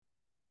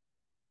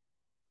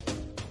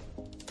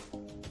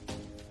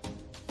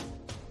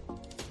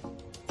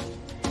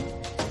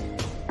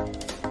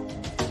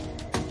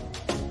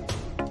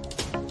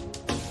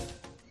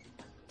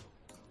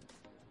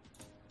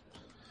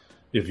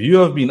If you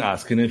have been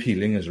asking if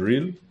healing is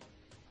real,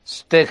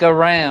 stick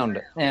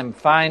around and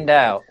find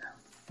out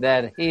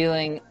that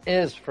healing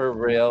is for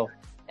real,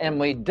 and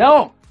we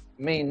don't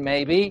mean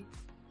maybe.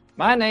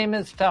 My name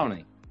is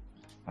Tony.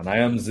 and I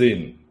am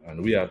Zane,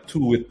 and we are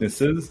two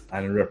witnesses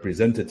and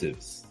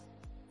representatives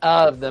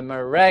Of the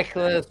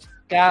miraculous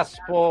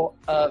gospel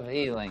of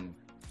healing.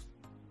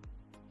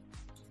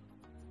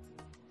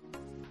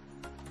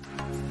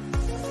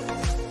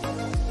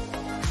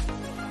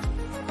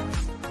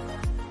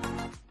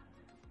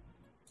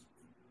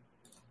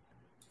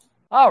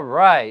 All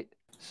right,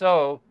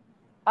 so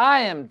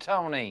I am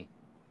Tony.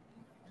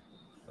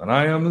 And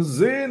I am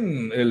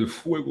Zane El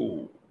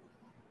Fuego.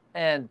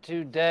 And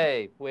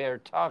today we are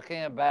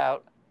talking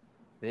about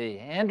the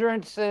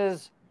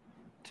hindrances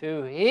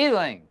to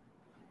healing.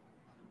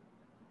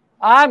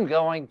 I'm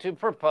going to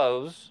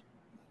propose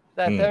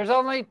that there's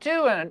only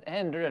two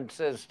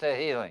hindrances to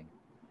healing.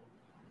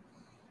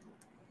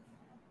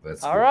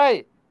 All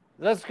right,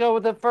 let's go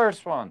with the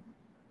first one.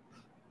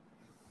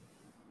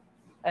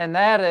 And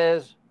that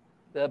is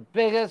the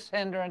biggest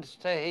hindrance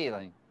to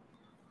healing.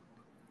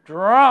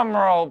 Drum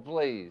roll,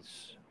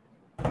 please.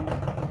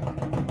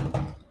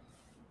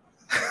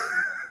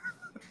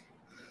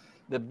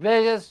 The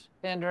biggest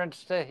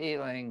hindrance to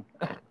healing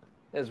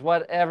is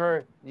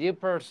whatever you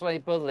personally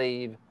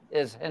believe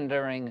is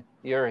hindering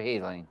your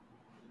healing.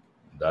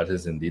 That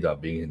is indeed a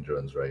big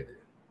hindrance, right?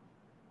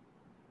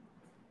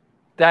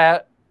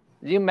 That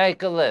you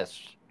make a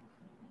list.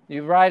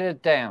 You write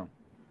it down.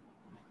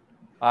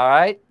 All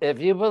right? If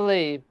you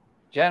believe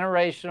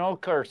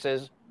generational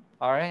curses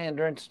are a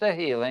hindrance to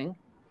healing,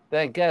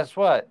 then guess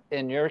what?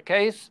 In your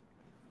case,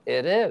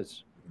 it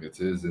is. It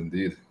is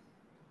indeed.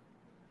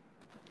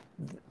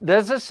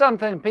 This is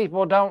something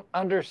people don't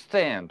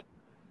understand.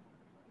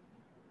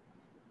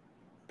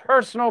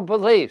 Personal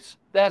beliefs,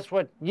 that's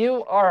what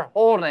you are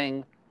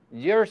holding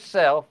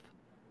yourself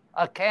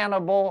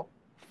accountable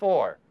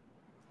for.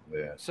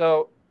 Yeah.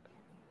 So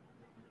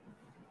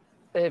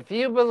if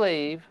you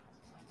believe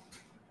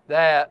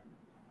that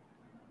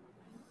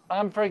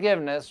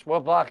unforgiveness will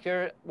block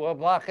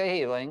a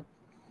healing,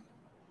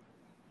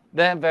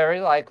 then very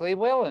likely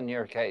will in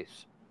your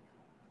case.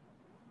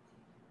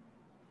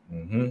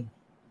 Mm-hmm.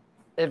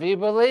 If you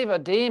believe a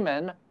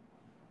demon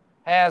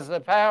has the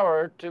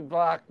power to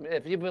block,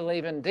 if you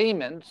believe in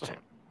demons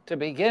to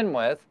begin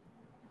with,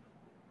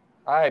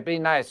 all right, be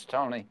nice,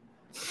 Tony.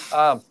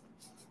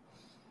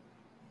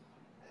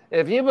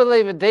 If you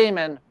believe a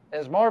demon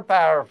is more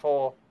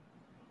powerful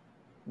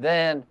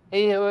than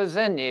he who is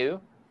in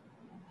you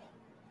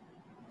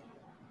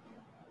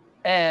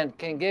and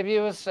can give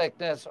you a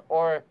sickness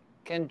or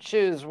can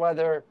choose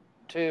whether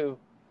to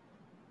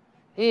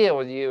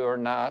heal you or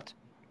not,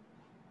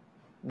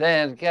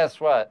 then guess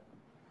what?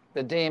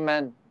 The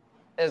demon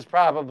is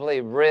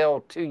probably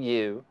real to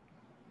you.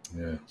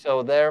 Yeah.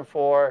 So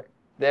therefore,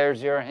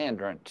 there's your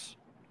hindrance.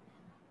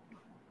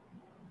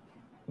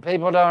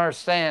 People don't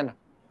understand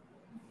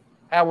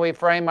how we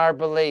frame our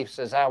beliefs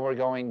is how we're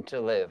going to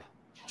live.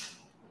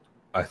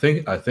 I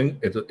think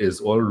it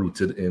is all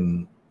rooted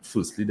in,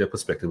 firstly, the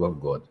perspective of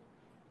God.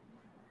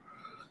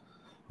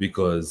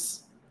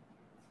 Because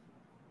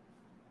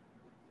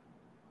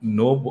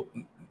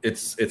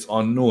it's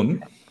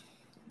unknown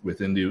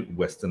within the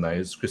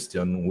westernized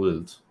Christian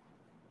world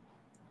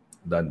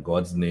that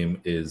God's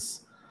name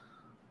is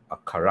a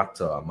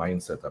character, a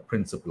mindset, a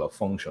principle, a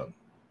function.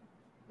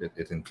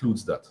 It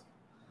includes that.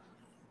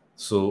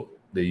 So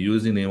they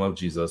use the name of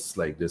Jesus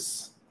like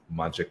this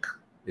magic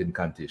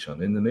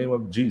incantation in the name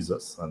of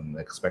Jesus and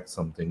expect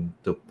something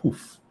to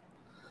poof.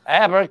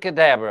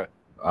 Abracadabra.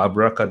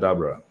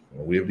 Abracadabra.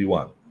 Wave the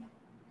wand,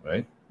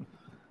 right?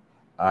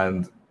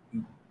 And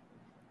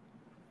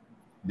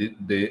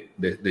they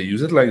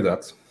use it like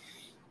that.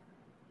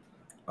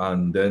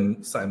 And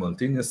then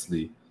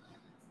simultaneously,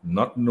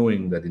 not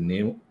knowing that the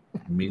name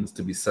means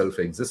to be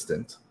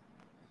self-existent,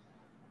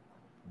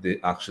 they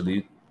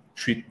actually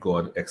treat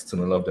God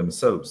external of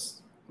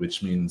themselves,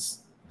 which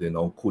means they're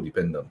now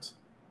codependent.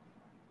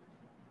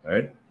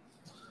 Right?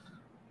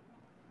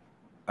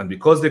 And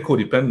because they're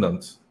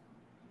codependent,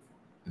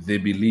 they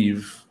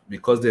believe,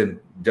 because then,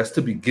 just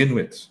to begin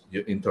with,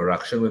 your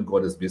interaction with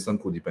God is based on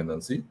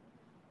codependency,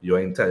 your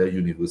entire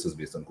universe is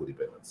based on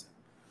codependency.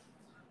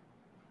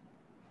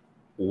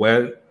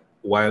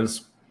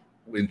 Whilst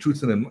in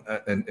truth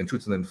and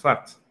in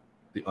fact,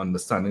 the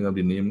understanding of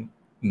the name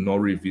now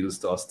reveals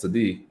to us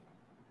today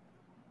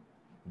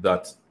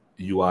that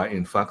you are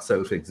in fact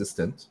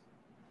self-existent.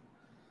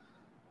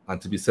 And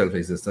to be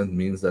self-existent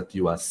means that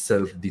you are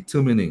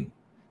self-determining,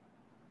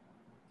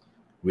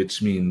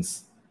 which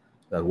means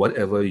that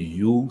whatever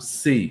you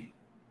say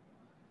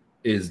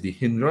is the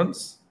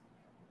hindrance,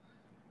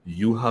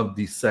 you have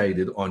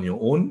decided on your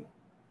own,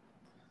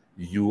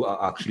 you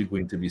are actually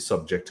going to be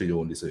subject to your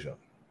own decision.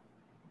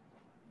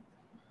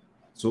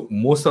 So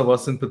most of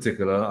us in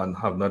particular and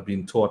have not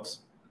been taught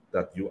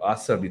that you are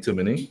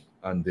self-determining,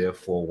 and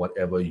therefore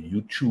whatever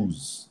you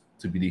choose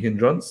to be the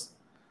hindrance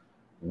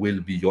will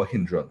be your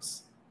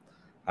hindrance.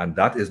 And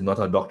that is not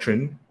a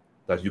doctrine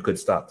that you could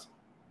start.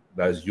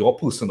 That is your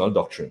personal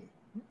doctrine.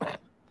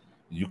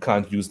 You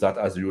can't use that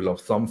as a rule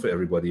of thumb for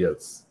everybody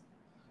else.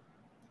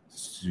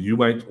 So you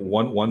might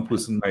one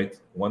person may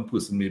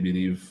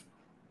believe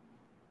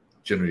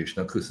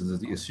generational curses is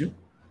the issue.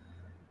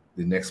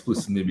 The next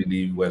person may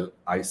believe, well,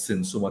 I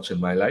sinned so much in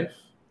my life.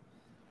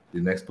 The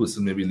next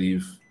person may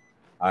believe,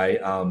 I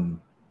don't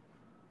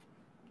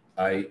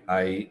have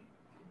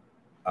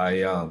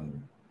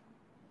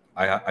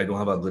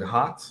a good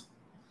heart.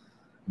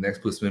 The next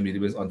person may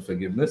believe is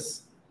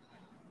unforgiveness.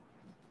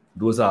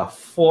 Those are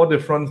 4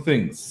 different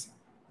things.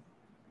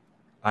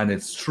 And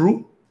it's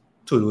true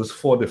to those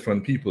 4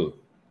 different people.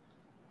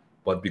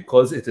 But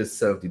because it is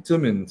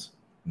self-determined,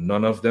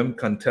 none of them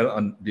can tell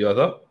on the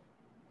other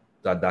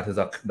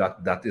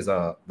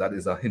that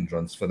is a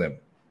hindrance for them.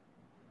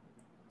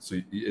 So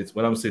it's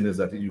what I'm saying is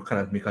that you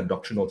cannot make a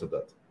doctrine out of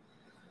that,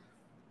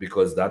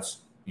 because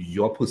that's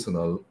your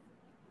personal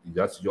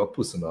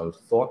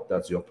thought,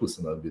 that's your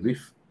personal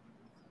belief.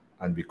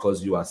 And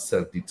because you are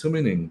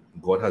self-determining,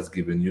 God has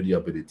given you the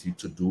ability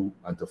to do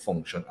and to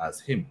function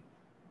as Him.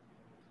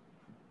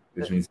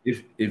 Which means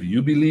if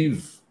you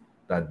believe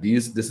that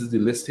this is the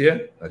list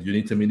here, that you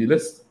need to meet the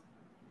list,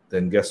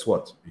 then guess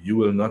what? You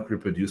will not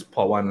reproduce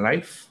power and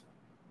life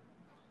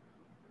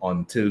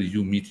until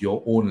you meet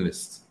your own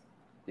list.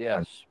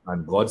 Yes.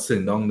 And God's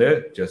sitting down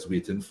there just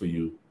waiting for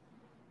you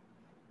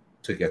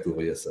to get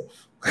over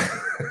yourself.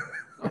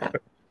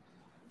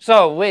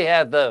 So we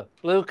had the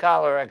blue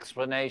collar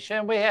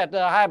explanation, we had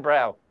the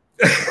highbrow,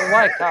 the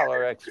white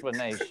collar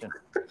explanation,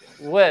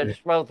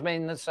 which both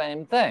mean the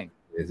same thing.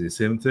 It's the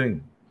same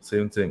thing.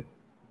 Same thing.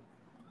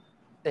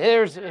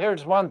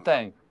 Here's one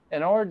thing.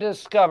 In order to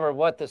discover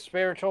what the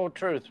spiritual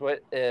truth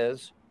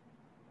is,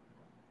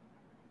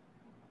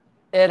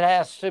 it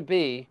has to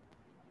be,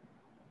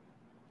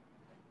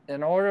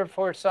 in order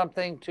for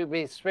something to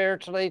be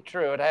spiritually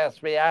true, it has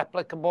to be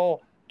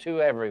applicable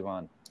to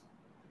everyone.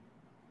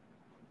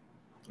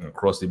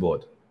 Across the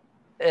board.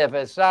 If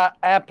it's not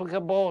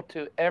applicable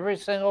to every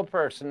single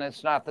person,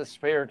 it's not the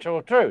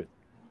spiritual truth.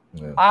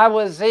 Yeah. I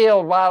was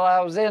healed while I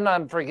was in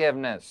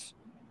unforgiveness.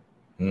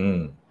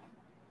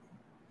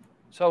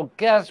 So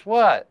guess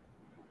what?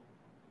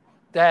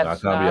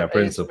 That's not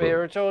a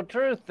spiritual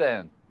truth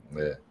then.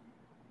 Yeah.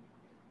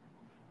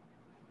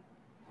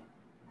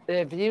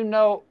 If you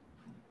know,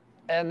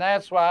 and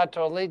that's why I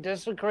totally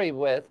disagree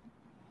with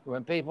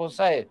when people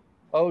say,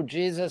 oh,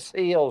 Jesus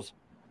heals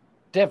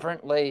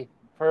differently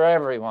for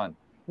everyone.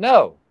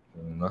 No.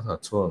 Not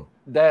at all.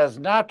 That's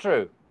not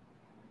true.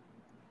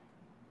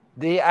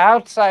 The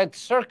outside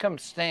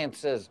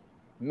circumstances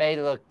may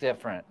look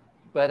different,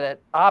 but it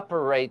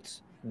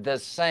operates the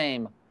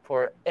same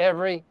for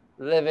every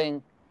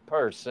living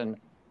person,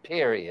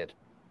 period.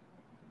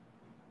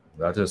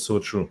 That is so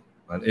true.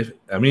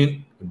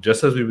 And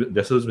just as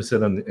we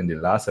said in the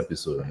last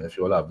episode, and if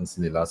you all haven't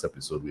seen the last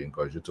episode, we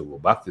encourage you to go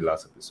back to the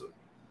last episode.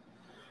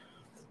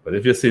 But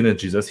if you're saying that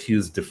Jesus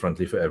heals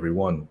differently for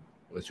everyone,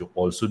 what you're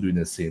also doing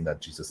is saying that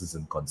Jesus is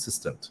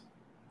inconsistent.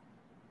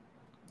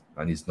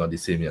 And he's not the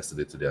same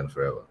yesterday, today, and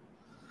forever.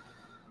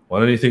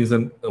 One of the things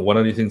that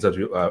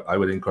I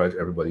would encourage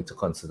everybody to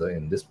consider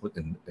on this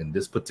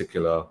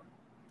particular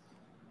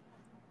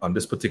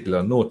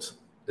note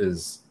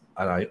is,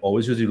 and I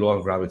always use the law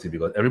of gravity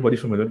because everybody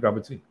familiar with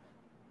gravity.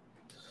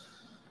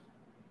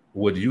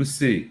 Would you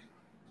say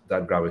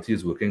that gravity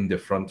is working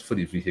different for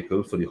the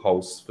vehicle, for the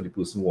house, for the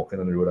person walking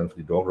on the road, and for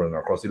the dog running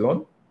across the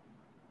lawn?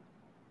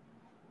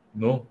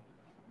 No,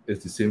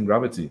 it's the same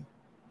gravity.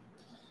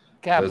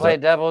 Can I play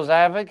devil's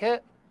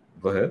advocate?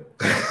 Go ahead.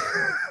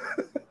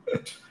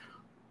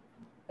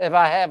 If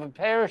I have a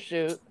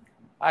parachute,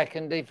 I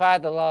can defy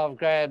the law of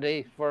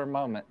gravity for a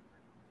moment.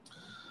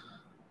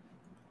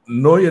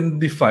 No, you didn't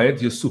defy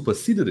it, you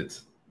superseded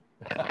it.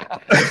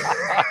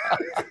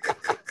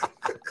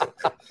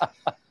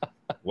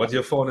 What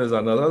you found is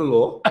another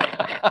law.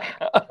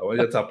 And when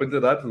you tap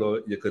into that law,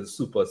 you can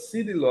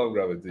supersede the law of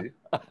gravity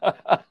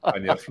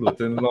and you're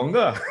floating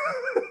longer.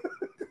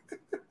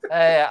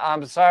 Hey,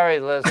 I'm sorry,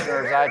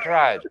 listeners. I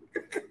tried.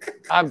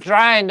 I'm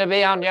trying to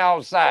be on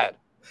y'all's side.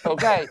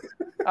 Okay?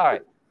 All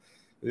right.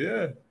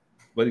 Yeah.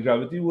 But the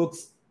gravity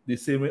works the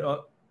same way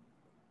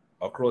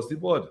across the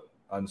board.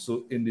 And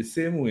so in the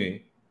same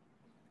way,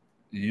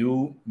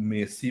 you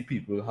may see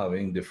people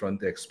having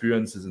different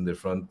experiences in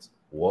different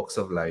walks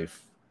of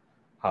life,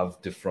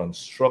 have different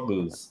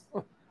struggles,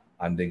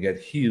 and they get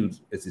healed.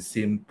 It's the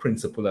same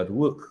principle at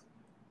work.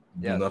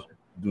 Yes.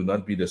 Do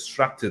not be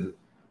distracted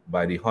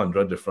by the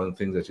 100 different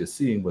things that you're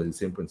seeing, but the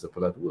same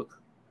principle at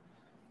work.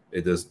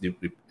 It does the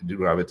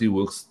gravity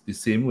works the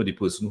same with the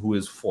person who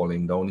is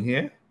falling down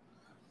here.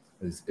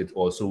 It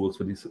also works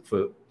for the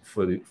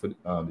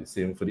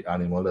same for the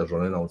animal that's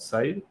running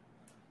outside.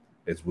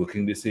 It's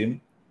working the same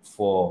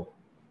for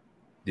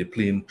the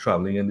plane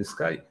traveling in the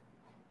sky.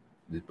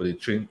 But the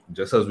train,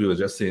 just as we were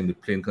just saying, the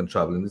plane can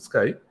travel in the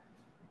sky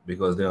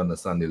because they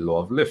understand the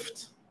law of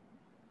lift,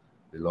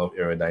 the law of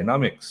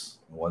aerodynamics.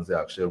 Once they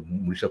actually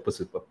reach a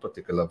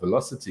particular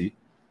velocity,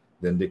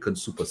 then they can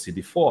supersede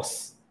the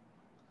force.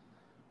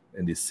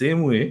 In the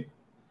same way,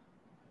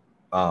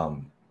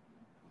 the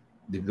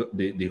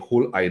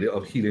whole idea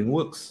of healing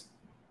works.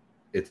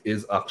 It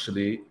is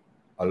actually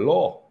a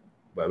law.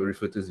 Bible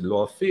refers to as the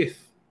law of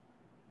faith.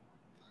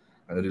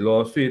 And the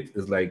law of faith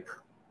is like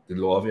the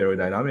law of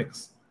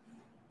aerodynamics.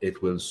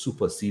 It will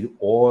supersede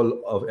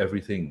all of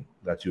everything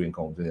that you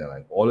encounter in your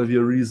life. All of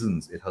your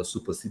reasons, it has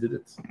superseded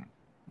it.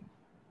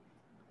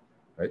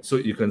 Right? So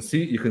you can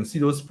see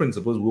those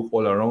principles work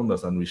all around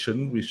us, and we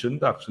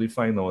shouldn't actually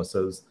find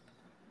ourselves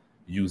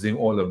using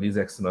all of these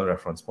external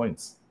reference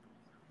points.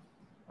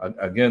 And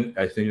again,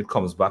 I think it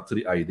comes back to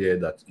the idea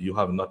that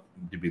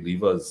the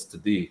believers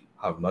today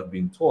have not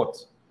been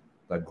taught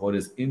that God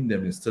is in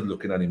them instead of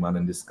looking at the man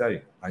in the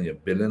sky. And you're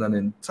building an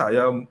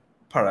entire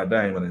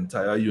paradigm, an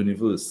entire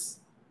universe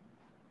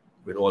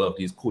with all of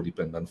these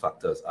codependent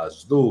factors,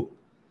 as though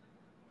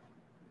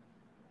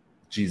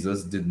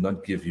Jesus did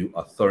not give you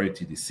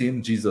authority. The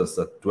same Jesus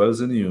that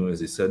dwells in you,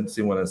 as he said,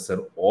 same one that said,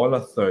 all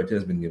authority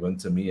has been given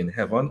to me in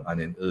heaven and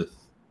in earth.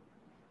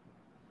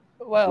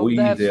 Well, Go ye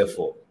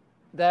therefore.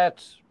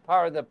 That's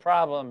part of the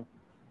problem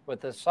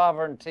with the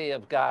sovereignty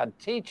of God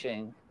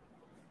teaching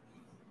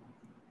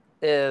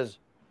is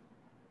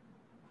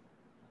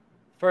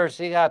first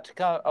you got to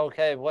come,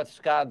 okay, what's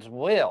God's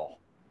will?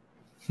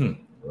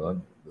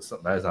 Well,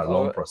 that is a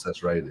long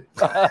process, right? And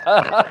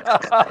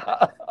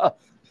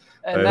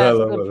that's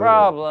the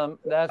problem.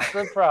 That's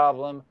the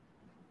problem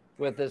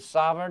with the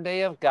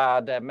sovereignty of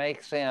God that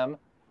makes him,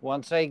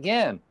 once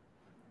again,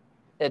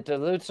 it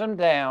dilutes him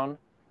down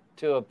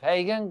to a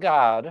pagan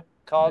god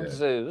called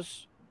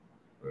Zeus,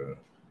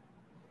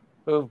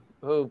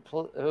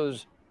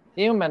 who's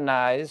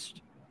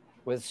humanized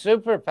with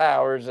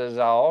superpowers is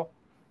all,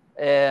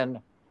 and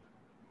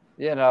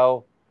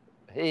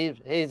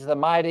he's the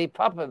mighty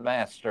puppet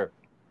master.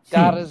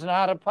 God is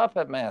not a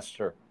puppet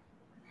master,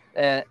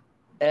 and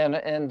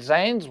in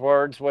Zane's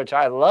words, which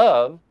I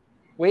love,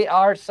 we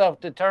are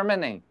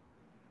self-determining.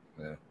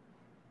 Yeah.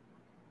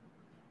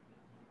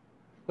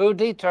 Who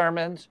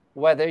determines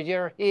whether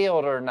you're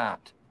healed or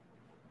not?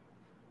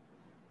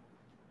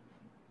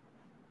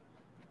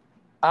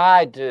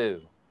 I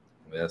do.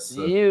 Yes,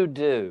 sir. You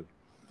do.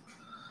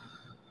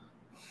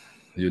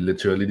 You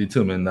literally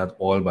determine that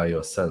all by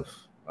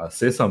yourself. I'll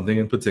say something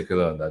in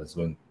particular that is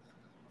when,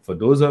 for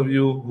those of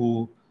you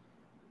who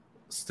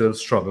still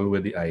struggle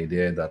with the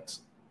idea that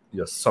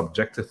you're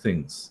subject to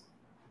things.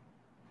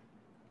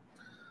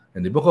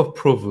 In the book of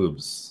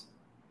Proverbs,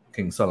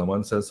 King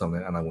Solomon says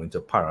something, and I'm going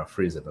to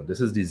paraphrase it. And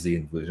this is the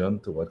Zane version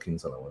to what King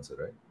Solomon said,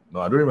 right? No,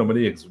 I don't remember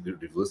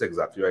the verse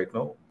exactly right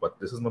now, but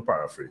this is my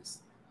paraphrase.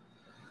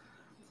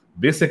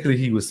 Basically,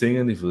 he was saying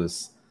in the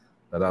verse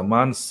that a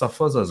man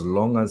suffers as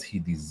long as he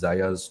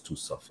desires to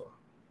suffer.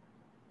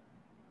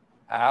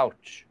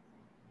 Ouch.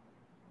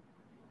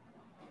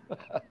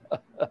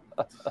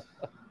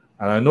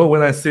 And I know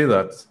when I say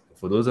that,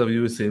 for those of you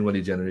who are saying what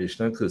the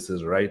generational curse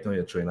is, right now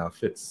you're throwing out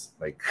fits.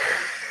 Like,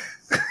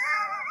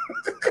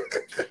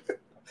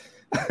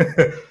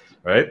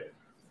 right?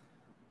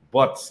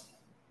 But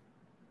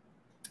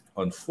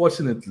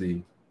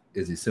unfortunately,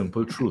 it's a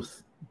simple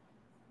truth.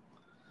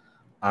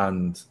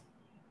 And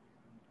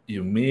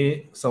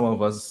some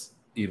of us,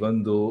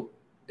 even though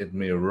it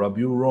may rub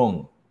you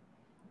wrong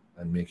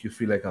and make you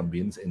feel like I'm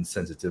being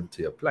insensitive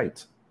to your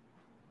plight,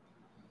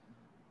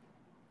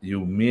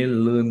 you may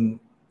learn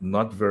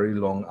not very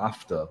long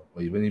after,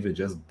 or even if you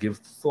just give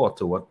thought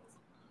to what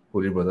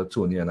Holy Brother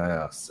Tony and I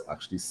are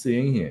actually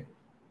saying here.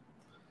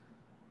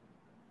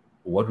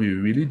 What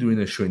we're really doing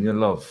is showing you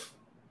love,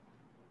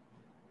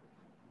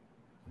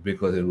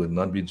 because it would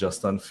not be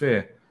just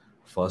unfair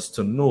for us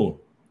to know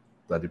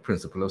that the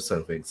principle of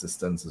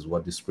self-existence is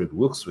what the Spirit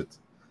works with,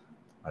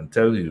 and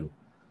tell you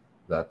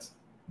that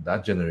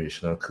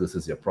generational curse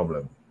is your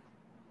problem.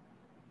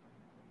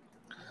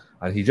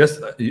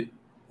 And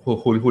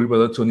Holy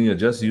Brother Tony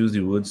just used the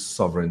word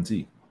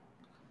sovereignty.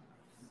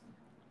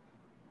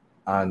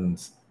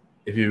 And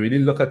if you really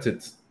look at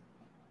it,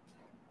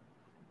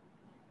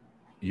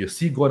 you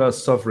see God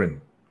as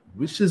sovereign,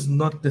 which is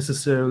not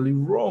necessarily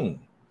wrong.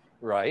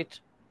 Right.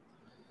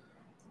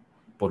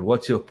 But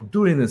what you're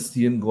doing is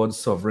seeing God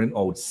sovereign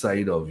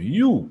outside of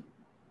you.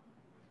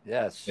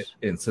 Yes.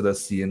 Instead of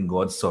seeing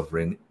God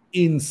sovereign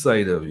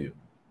inside of you.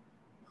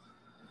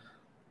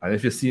 And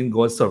if you're seeing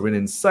God sovereign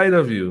inside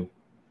of you,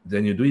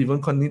 then you do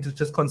even need to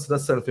just consider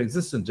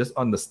self-existence. Just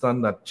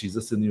understand that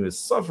Jesus in you is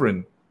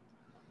sovereign.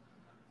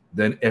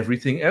 Then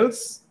everything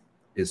else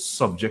is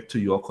subject to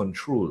your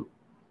control.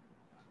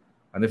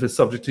 And if it's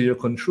subject to your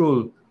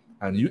control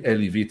and you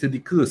elevated the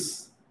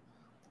curse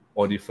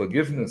or the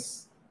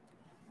forgiveness,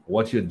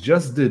 what you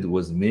just did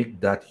was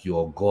make that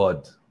your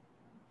God.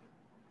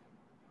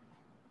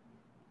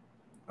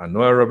 I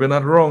know I'm rubbing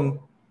that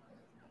wrong,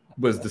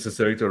 but it's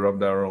necessary to rub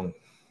that wrong.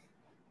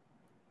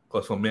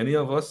 Because for many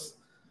of us,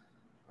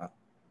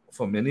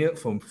 for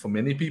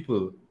many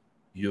people,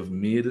 you've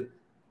made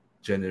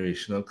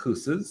generational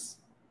curses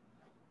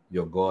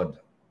your God.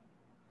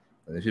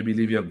 And if you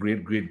believe your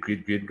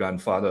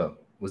great-great-great-great-grandfather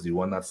was the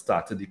one that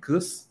started the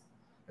curse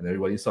and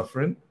everybody's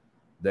suffering,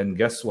 then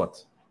guess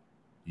what?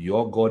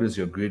 Your God is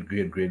your great,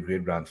 great, great,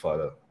 great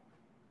grandfather.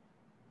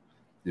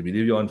 They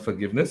believe your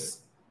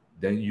unforgiveness,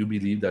 then you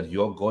believe that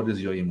your God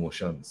is your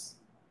emotions.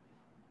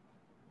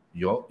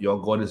 Your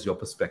God is your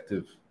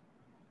perspective.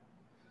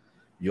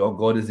 Your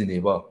God is the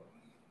neighbor.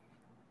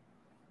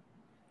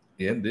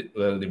 Yeah,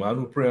 the man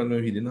who prayed,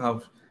 no, he didn't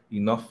have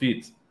enough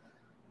faith.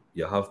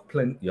 You have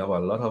plenty. You have a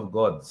lot of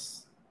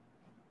gods,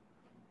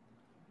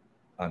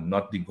 and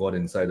not the God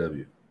inside of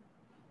you.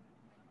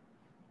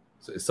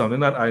 So it's something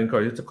that I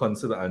encourage you to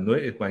consider. I know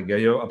it might get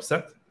you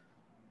upset,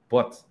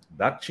 but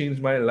that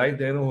changed my life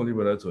then, Holy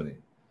Brother Tony.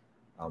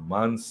 A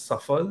man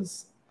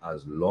suffers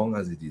as long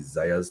as he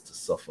desires to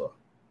suffer.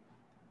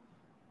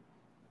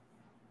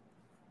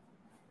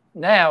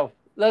 Now,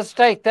 let's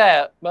take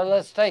that, but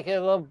let's take it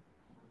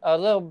a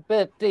little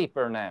bit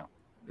deeper now.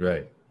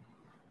 Right.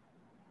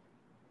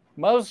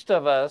 Most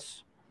of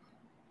us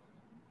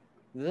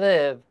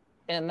live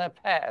in the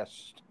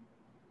past.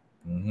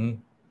 Mm-hmm.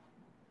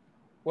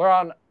 We're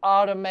on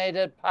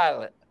automated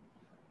pilot.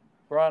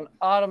 We're on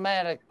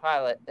automatic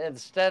pilot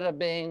instead of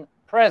being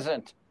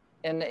present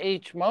in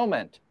each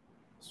moment.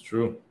 It's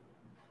true.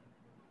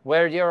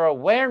 Where your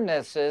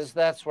awareness is,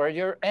 that's where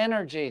your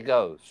energy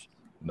goes.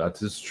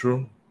 That is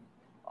true.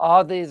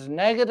 All these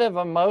negative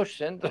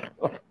emotions,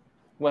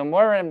 when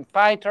we're in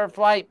fight or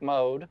flight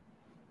mode,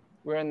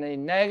 we're in the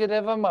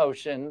negative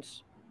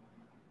emotions.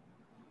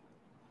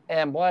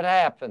 And what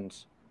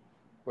happens?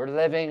 We're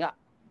living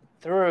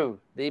through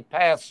the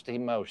past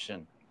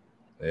emotion.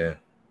 Yeah.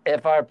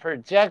 If our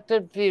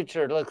projected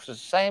future looks the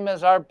same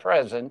as our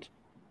present,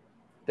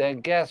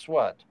 then guess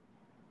what?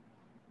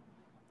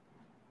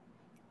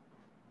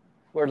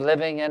 We're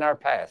living in our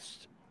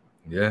past.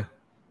 Yeah.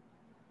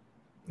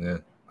 Yeah.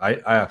 I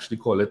actually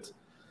call it,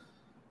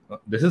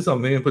 this is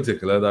something in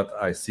particular that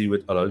I see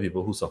with a lot of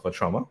people who suffer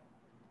trauma,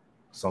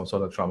 some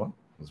sort of trauma.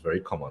 It's very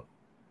common.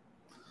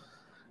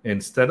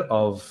 Instead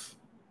of,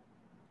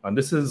 and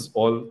this is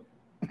all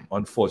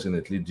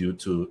unfortunately due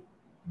to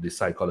the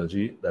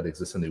psychology that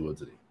exists in the world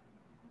today,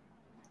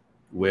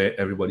 where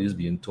everybody is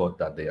being taught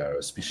that they are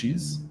a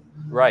species,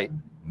 right?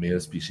 Male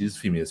species,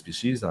 female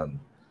species, and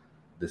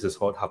this is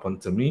how it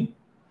happened to me,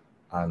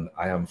 and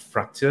I am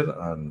fractured,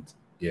 and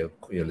you're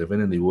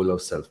living in the world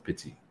of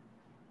self-pity.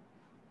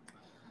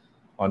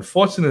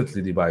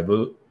 Unfortunately, the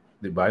Bible,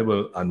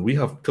 and we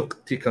have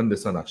taken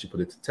this and actually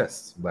put it to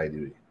test, by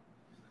the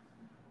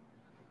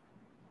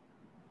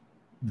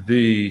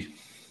way.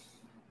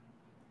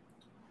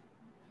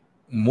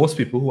 Most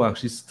people who are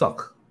actually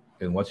stuck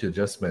in what you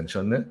just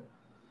mentioned there,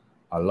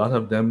 a lot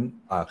of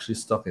them are actually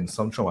stuck in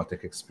some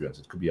traumatic experience.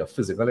 It could be a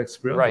physical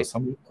experience,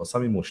 right, or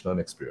some emotional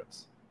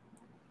experience.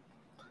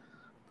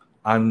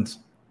 And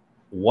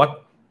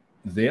what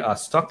they are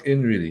stuck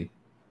in really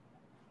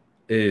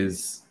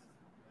is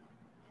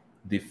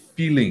the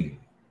feeling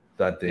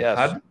that they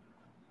had.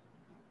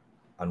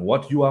 And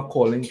what you are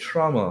calling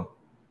trauma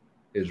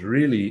is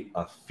really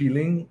a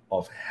feeling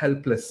of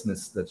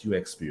helplessness that you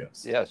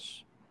experience.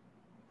 Yes.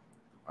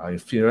 An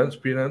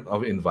feeling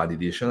of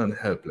invalidation and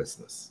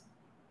helplessness.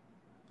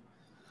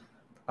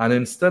 And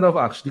instead of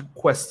actually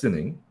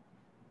questioning,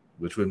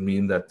 which would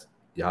mean that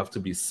you have to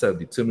be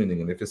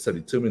self-determining, and if you're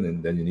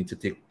self-determining, then you need to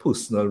take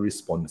personal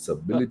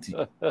responsibility.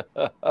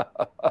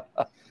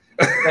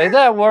 Say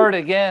that word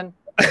again.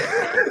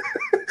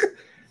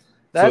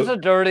 That's a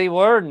dirty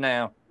word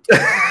now.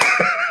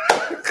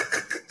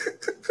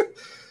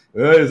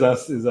 It's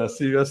a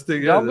serious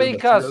thing. Don't be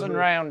cussing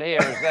around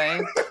here,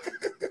 Zane.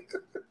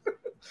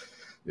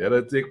 You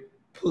gotta take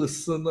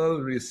personal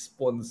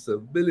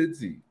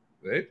responsibility,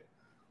 right?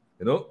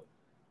 You know,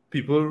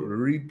 people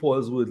read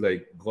Paul's word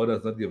like God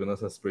has not given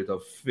us a spirit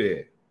of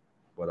fear,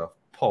 but of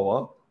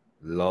power,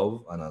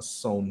 love, and a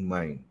sound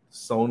mind.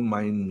 Sound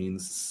mind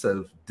means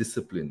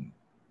self-discipline.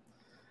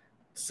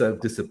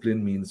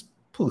 Self-discipline means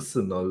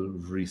personal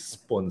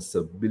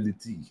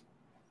responsibility.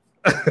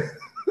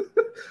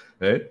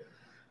 Right?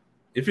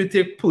 If you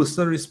take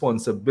personal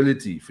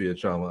responsibility for your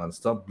trauma and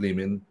stop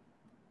blaming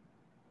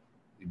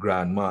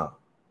grandma,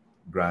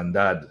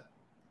 granddad,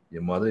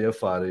 your mother, your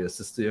father, your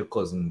sister, your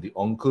cousin, the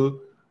uncle,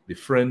 the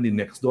friend, the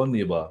next door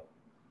neighbor,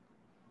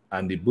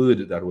 and the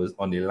bird that was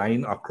on the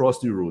line across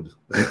the road,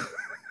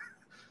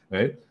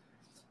 right?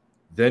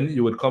 Then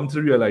you would come to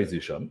the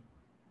realization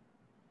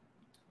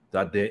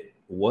that there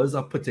was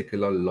a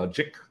particular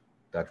logic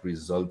that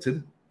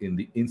resulted in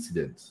the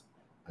incident.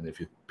 And if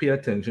you pay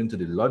attention to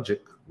the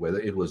logic, whether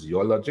it was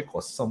your logic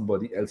or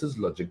somebody else's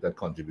logic that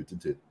contributed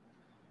to it,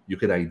 you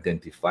could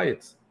identify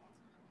it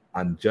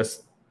and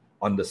just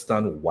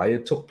understand why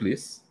it took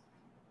place,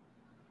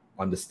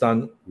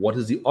 understand what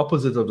is the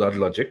opposite of that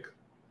logic,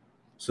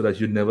 so that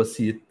you never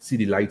see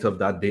the light of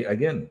that day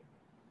again.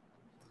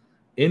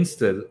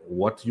 Instead,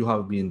 what you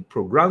have been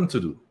programmed to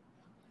do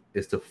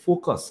is to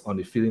focus on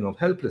the feeling of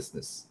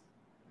helplessness.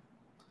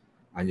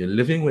 And you're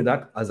living with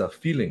that as a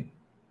feeling.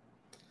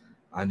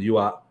 And you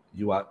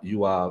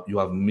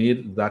have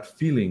made that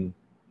feeling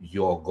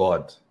your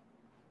God.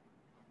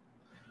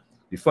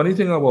 The funny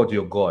thing about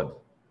your God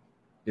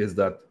is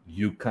that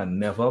you can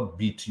never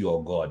beat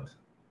your God.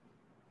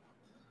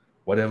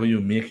 Whatever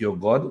you make your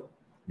God,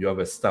 you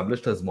have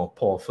established as more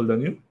powerful than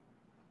you,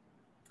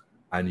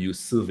 and you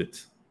serve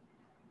it.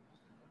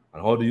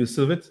 And how do you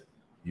serve it?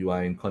 You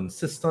are in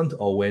consistent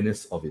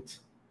awareness of it.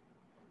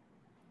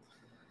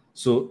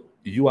 So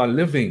you are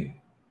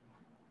living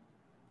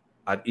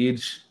at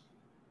age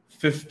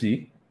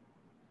 50,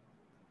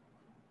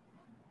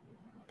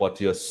 but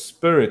your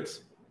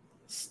spirit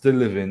still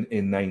living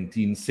in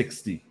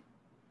 1960.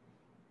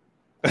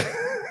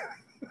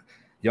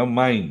 Your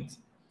mind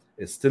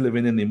is still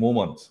living in the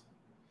moment.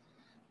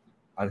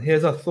 And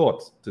here's a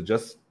thought to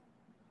just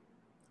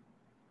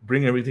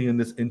bring everything in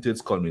this into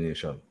its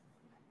culmination.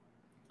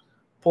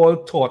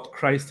 Paul taught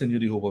Christ in you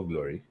the hope of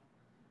glory.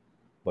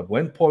 But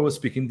when Paul was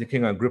speaking to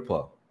King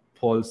Agrippa,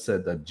 Paul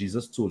said that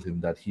Jesus told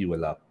him that he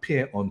will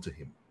appear unto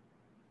him.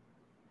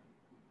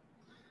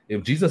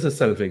 If Jesus is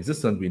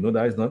self-existent, we know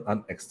that is not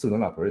an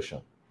external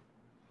apparition.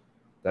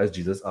 That is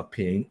Jesus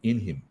appearing in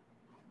him.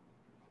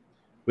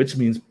 Which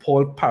means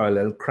Paul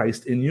paralleled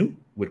Christ in you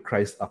with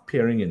Christ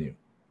appearing in you.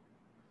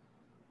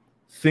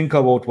 Think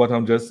about what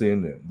I'm just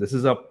saying there. This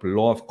is a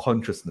law of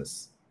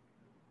consciousness.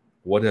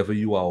 Whatever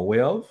you are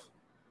aware of,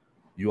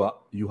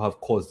 you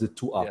have caused it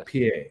to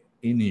appear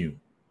in you.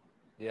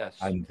 Yes.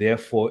 And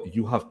therefore,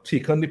 you have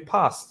taken the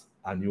past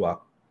and you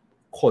are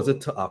caused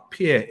it to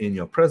appear in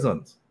your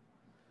present.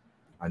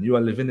 And you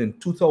are living in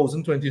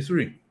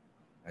 2023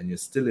 and you're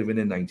still living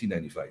in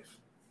 1995.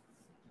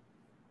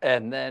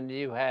 And then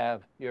you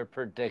have your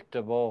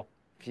predictable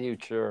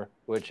future,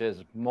 which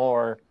is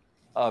more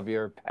of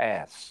your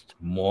past.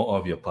 More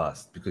of your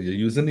past, because you're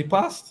using the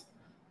past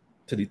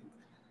to the,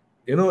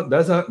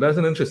 that's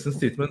an interesting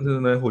statement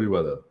in the Holy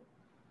Brother.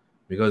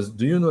 Because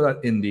do you know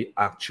that in the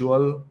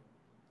actual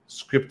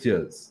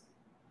scriptures,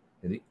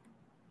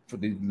 for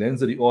the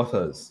lens of the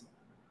authors,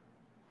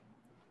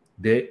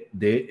 there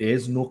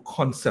is no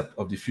concept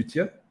of the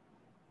future.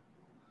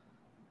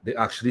 They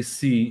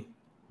actually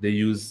they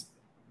use,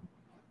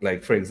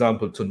 like, for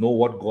example, to know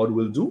what God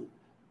will do,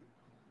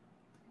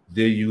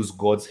 they use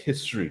God's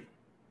history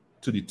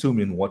to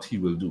determine what he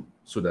will do,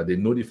 so that they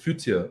know the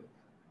future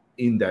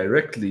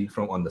indirectly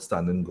from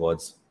understanding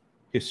God's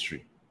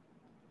history.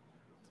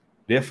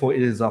 Therefore,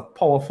 it is a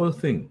powerful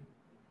thing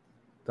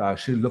to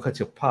actually look at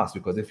your past,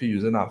 because if you're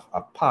using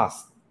a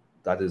past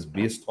that is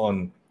based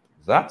on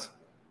that,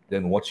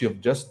 then what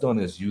you've just done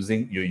is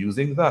you're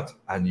using that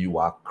and you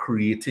are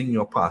creating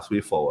your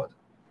pathway forward.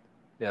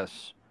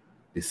 Yes.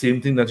 The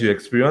same thing that you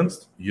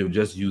experienced, you've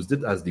just used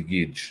it as the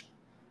gauge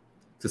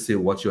to say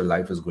what your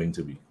life is going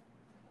to be.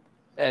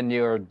 And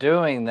you're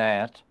doing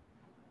that.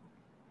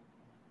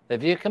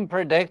 If you can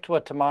predict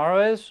what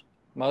tomorrow is,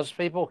 most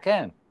people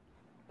can.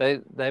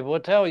 They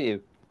will tell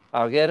you,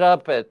 I'll get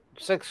up at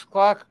 6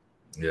 o'clock.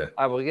 Yeah.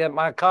 I will get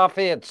my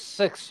coffee at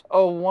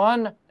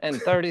 6:01 in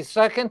 30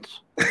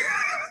 seconds.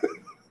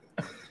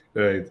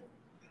 Right.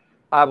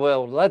 I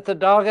will let the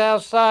dog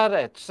outside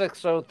at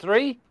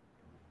 6:03.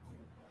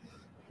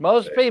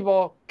 Most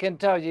people can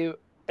tell you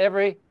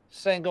every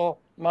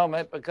single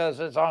moment because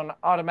it's on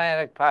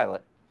automatic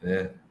pilot.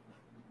 Yeah.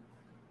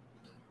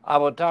 I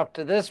will talk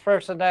to this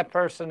person, that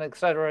person,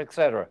 etc.,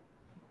 etc.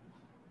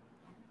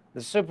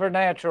 The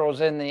supernatural is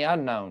in the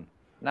unknown,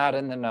 not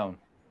in the known.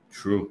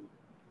 True.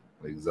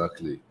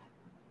 Exactly.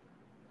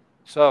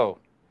 So,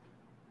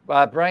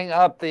 I bring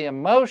up the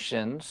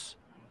emotions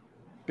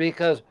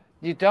because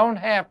you don't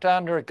have to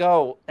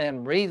undergo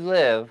and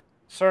relive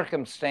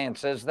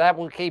circumstances that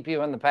will keep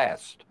you in the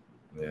past.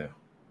 Yeah.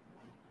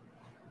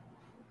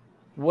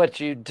 What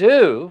you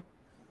do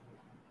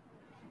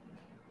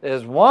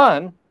is,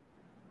 one,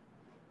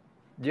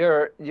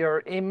 your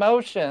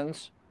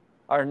emotions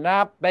are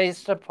not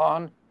based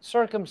upon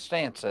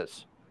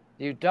circumstances.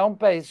 You don't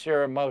base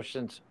your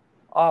emotions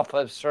off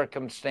of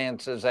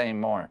circumstances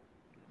anymore.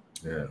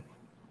 Yeah.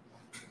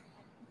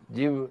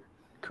 You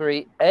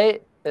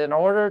create, in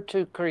order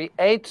to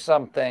create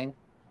something,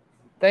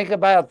 think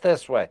about it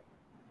this way.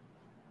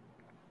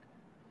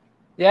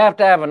 You have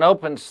to have an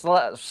open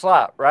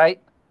slot,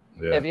 right?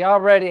 Yeah. If you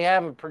already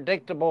have a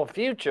predictable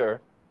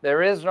future,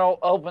 there is no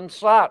open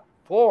slot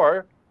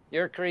for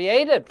your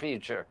created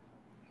future.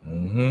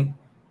 Mm-hmm.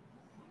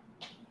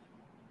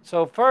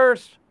 So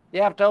first,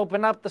 you have to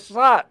open up the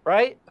slot,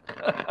 right?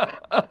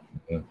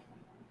 Yeah.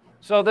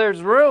 So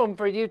there's room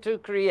for you to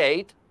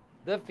create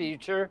the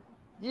future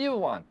you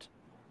want.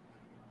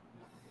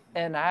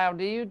 And how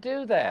do you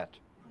do that?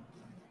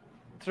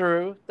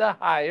 Through the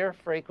higher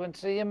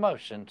frequency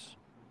emotions.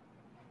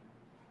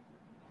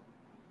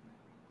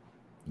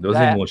 Those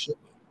emotions.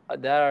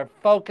 That are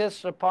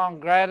focused upon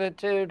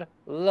gratitude,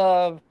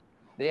 love,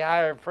 the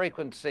higher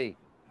frequency.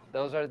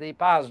 Those are the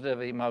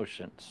positive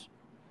emotions.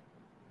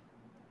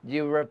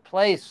 You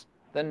replace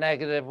the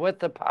negative with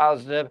the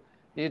positive.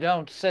 You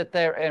don't sit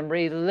there and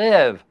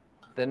relive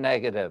the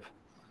negative.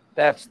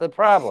 That's the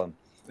problem.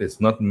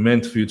 It's not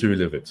meant for you to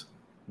relive it.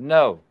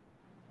 No.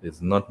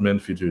 It's not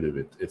meant for you to relive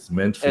it. It's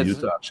meant for you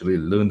to actually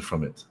learn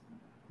from it.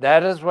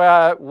 That is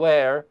where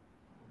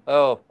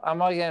I'm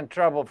going to get in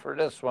trouble for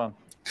this one.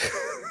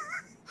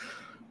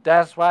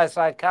 That's why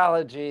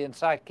psychology and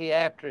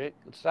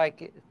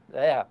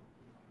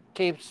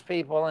keeps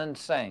people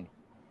insane.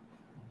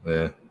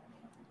 Yeah.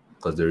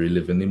 Because they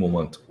relive in the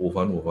moment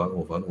over and over and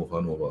over and over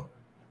and over.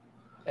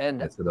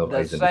 And Instead of the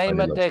identifying same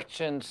the logic.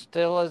 addiction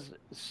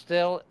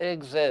still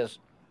exists,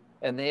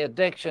 and the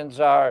addictions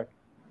are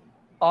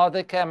all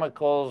the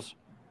chemicals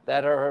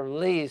that are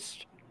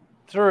released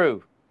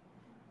through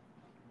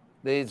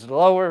these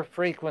lower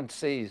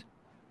frequencies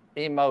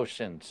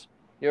emotions.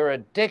 You're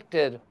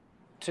addicted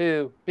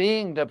to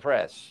being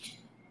depressed.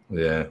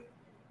 Yeah.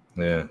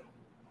 Yeah.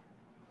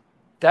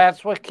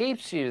 That's what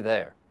keeps you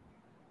there.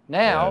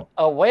 Now,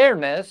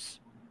 awareness,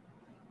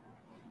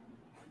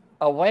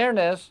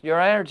 your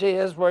energy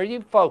is where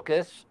you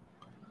focus.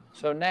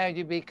 So now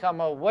you become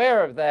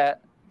aware of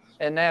that,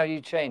 and now you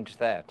change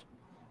that.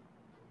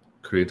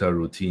 Create a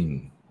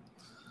routine.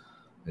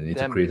 You need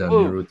to Then, create a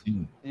new poof,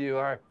 routine. you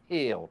are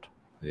healed.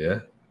 Yeah.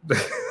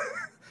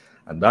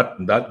 And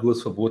that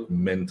goes for both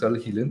mental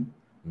healing,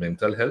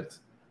 mental health,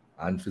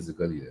 and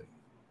physical healing.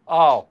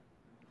 Oh,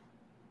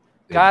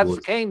 It God's goes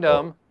for,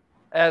 kingdom,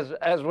 as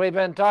we've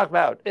been talking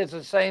about, it's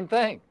the same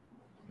thing.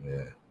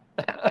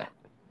 yeah.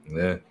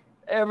 Yeah.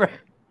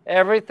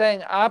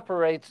 Everything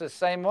operates the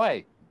same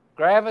way.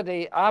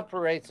 Gravity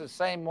operates the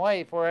same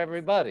way for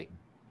everybody.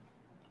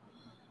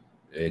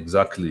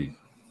 Exactly.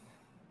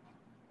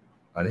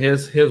 And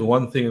here's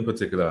one thing in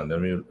particular, and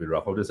then we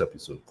wrap up this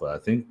episode. But I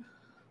think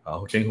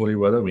Holy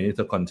Brother, we need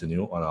to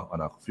continue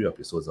on a few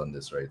episodes on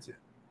this right here.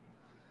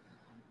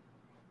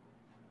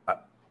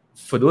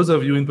 For those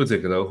of you in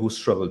particular who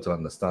struggle to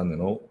understand,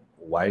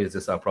 why is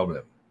this a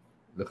problem?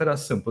 Look at a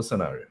simple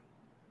scenario.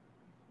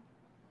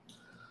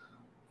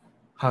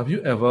 Have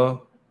you ever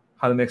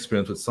had an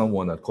experience with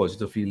someone that caused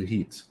you to feel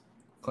heat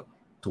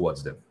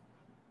towards them?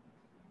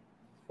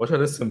 What are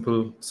the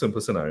simple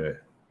scenario?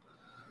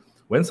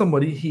 When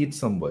somebody hates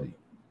somebody,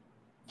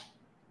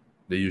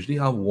 they usually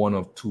have one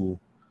of two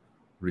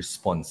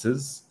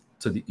responses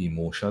to the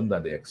emotion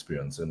that they're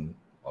experiencing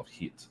of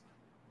heat.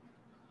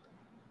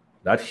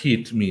 That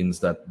heat means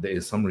that there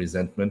is some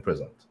resentment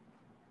present.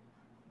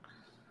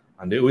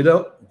 And they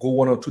either go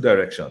one or two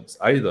directions.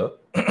 Either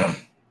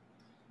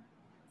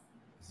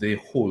they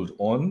hold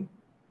on,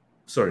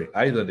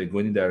 either they go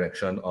in the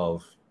direction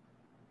of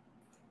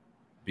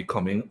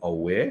becoming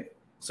aware,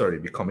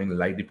 becoming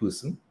like the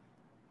person,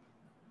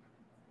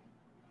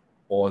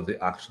 or they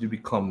actually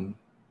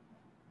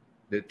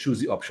they choose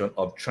the option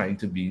of trying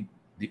to be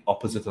the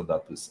opposite of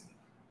that person.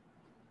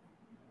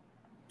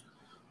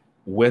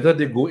 Whether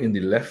they go in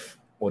the left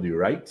or the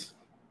right,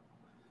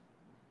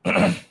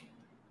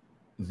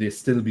 they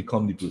still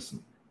become the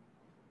person.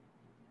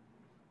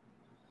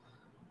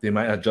 They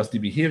might adjust the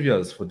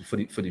behaviors for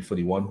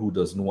the one who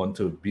doesn't want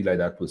to be like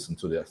that person.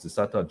 So they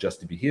start to adjust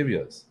the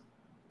behaviors,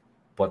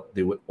 but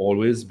they will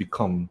always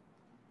become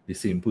the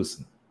same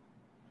person.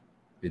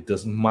 It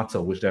doesn't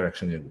matter which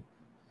direction you go.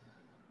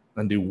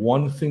 And the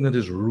one thing that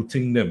is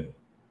rooting them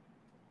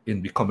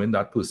in becoming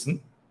that person,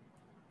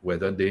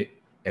 whether they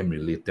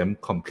emulate them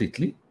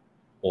completely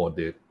or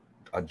they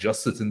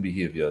adjust certain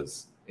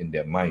behaviors in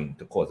their mind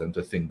to cause them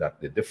to think that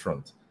they're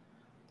different,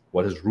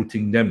 what is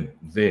rooting them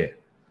there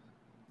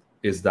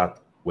is that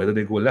whether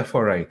they go left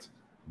or right,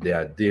 they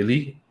are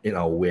daily in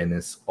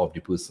awareness of the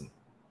person.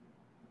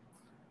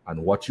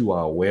 And what you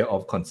are aware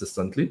of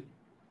consistently,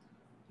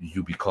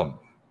 you become.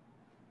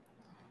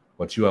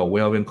 What you are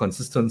aware of in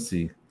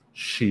consistency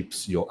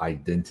shapes your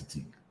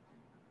identity.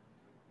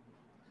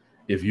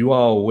 If you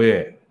are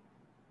aware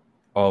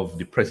of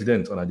the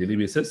president on a daily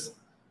basis,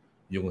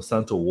 you're going to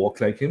start to walk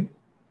like him.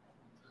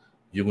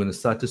 You're going to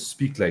start to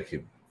speak like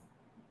him.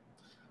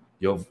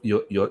 Your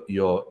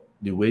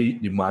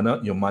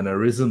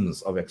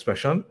mannerisms of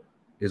expression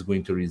is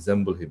going to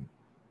resemble him.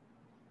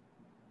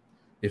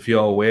 If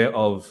you're aware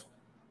of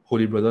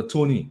Holy Brother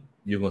Tony,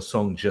 you're going to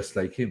sound just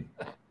like him.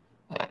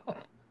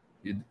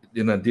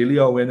 In a daily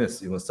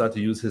awareness, you're going to start to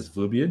use his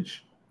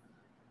verbiage.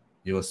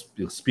 You'll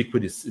speak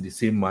with the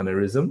same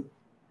mannerism.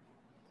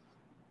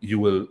 You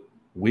will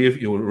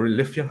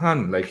lift your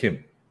hand like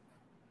him.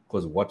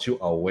 Because what you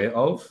are aware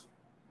of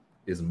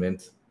is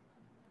meant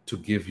to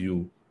give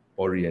you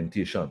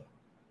orientation.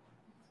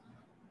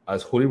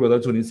 As Holy Brother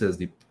Tony says,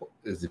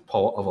 is the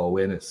power of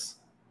awareness.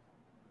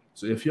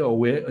 So if you're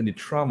aware of the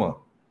trauma,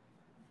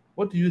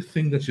 what do you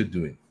think that you're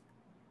doing?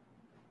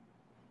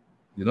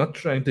 You're not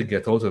trying to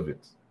get out of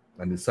it.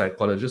 And the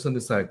psychologists and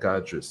the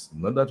psychiatrists,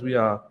 not that we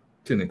are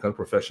clinical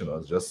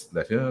professionals, just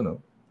let you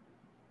know.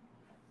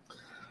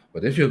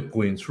 But if you're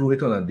going through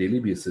it on a daily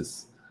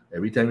basis,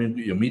 every time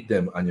you meet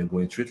them and you're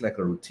going through it like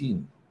a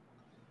routine,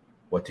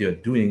 what you're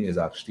doing is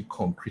actually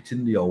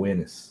concreting the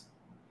awareness.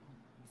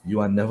 You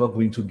are never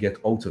going to get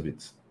out of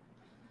it.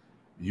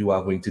 You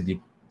are going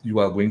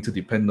to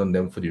depend on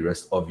them for the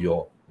rest of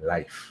your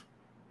life.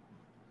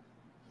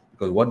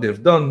 Because what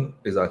they've done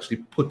is actually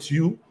put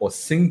you or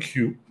sink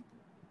you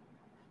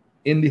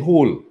in the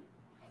hole,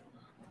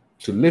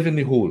 to live in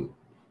the hole.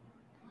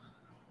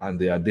 And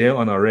they are there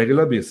on a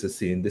regular basis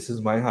saying, this is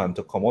my hand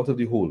to come out of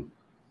the hole.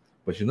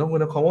 But you're not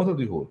going to come out of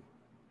the hole.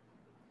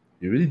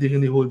 you're really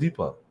digging the hole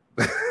deeper.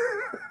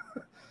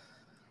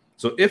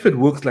 So if it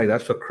works like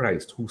that for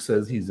Christ, who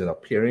says he's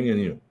appearing in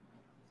you,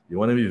 you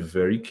want to be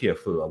very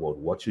careful about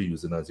what you're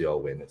using as your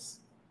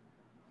awareness.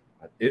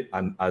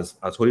 And as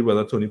Holy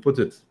Brother Tony put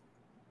it,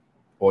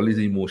 all these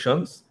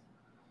emotions,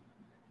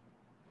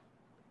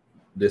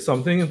 there's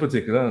something in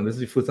particular, and this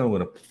is the first time I'm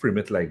going to frame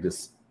it like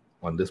this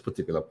on this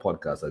particular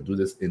podcast. I do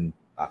this in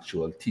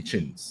actual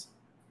teachings.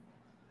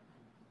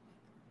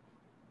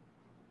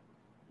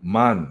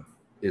 Man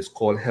is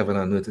called heaven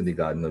and earth in the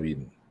Garden of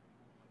Eden.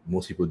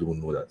 Most people don't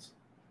know that.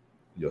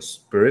 Your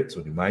spirit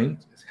or the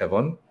mind is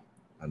heaven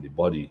and the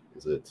body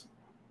is earth.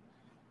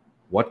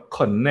 What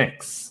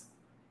connects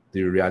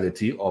the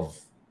reality of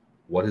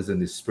what is in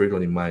the spirit or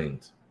the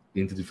mind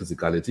into the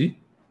physicality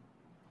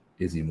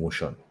is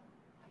emotion,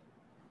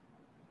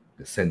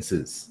 the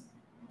senses.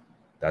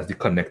 That's the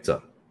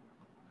connector.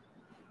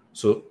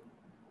 So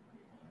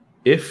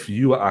if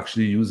you are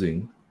actually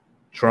using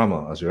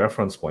trauma as your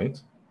reference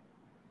point,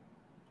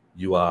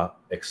 you are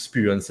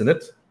experiencing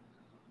it,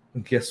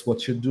 and guess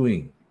what you're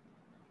doing?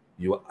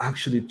 You are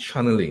actually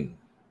channeling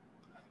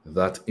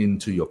that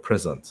into your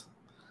present.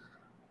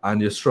 And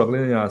you're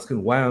struggling and you're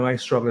asking, why am I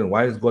struggling?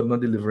 Why is God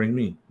not delivering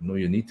me? No,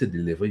 you need to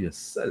deliver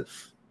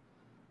yourself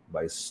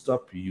by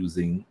stop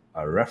using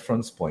a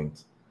reference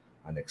point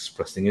and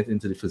expressing it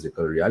into the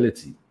physical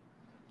reality,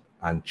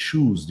 and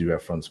choose the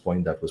reference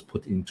point that was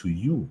put into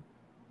you.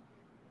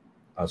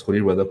 As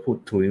Holy Brother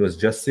Tony was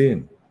just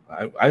saying,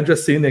 I'm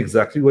just saying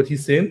exactly what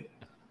he's saying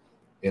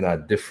in a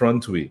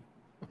different way.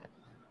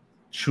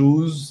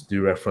 Choose the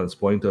reference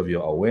point of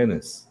your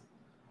awareness,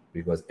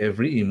 because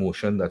every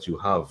emotion that you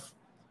have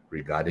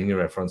regarding your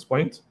reference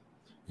point,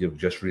 you've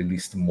just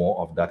released more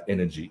of that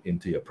energy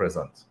into your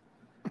present.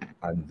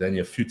 And then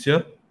your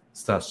future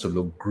starts to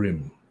look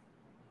grim,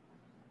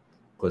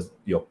 because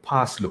your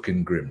past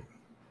looking grim.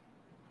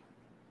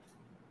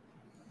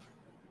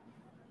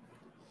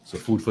 So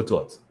food for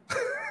thought.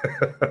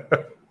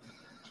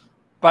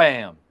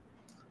 Bam.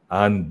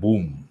 And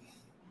boom.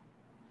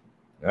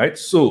 All right,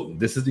 so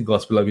this is the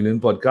Gospel of Healing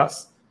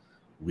podcast.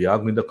 We are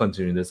going to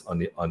continue this on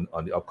the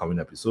upcoming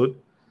episode.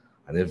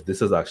 And if this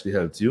has actually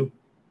helped you,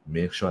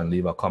 make sure and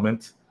leave a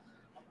comment.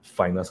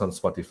 Find us on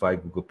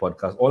Spotify, Google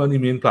Podcasts, all on the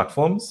main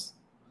platforms.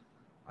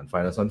 And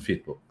find us on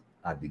Facebook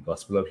at the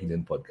Gospel of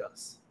Healing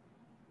podcast.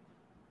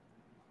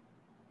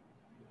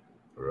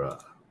 Right.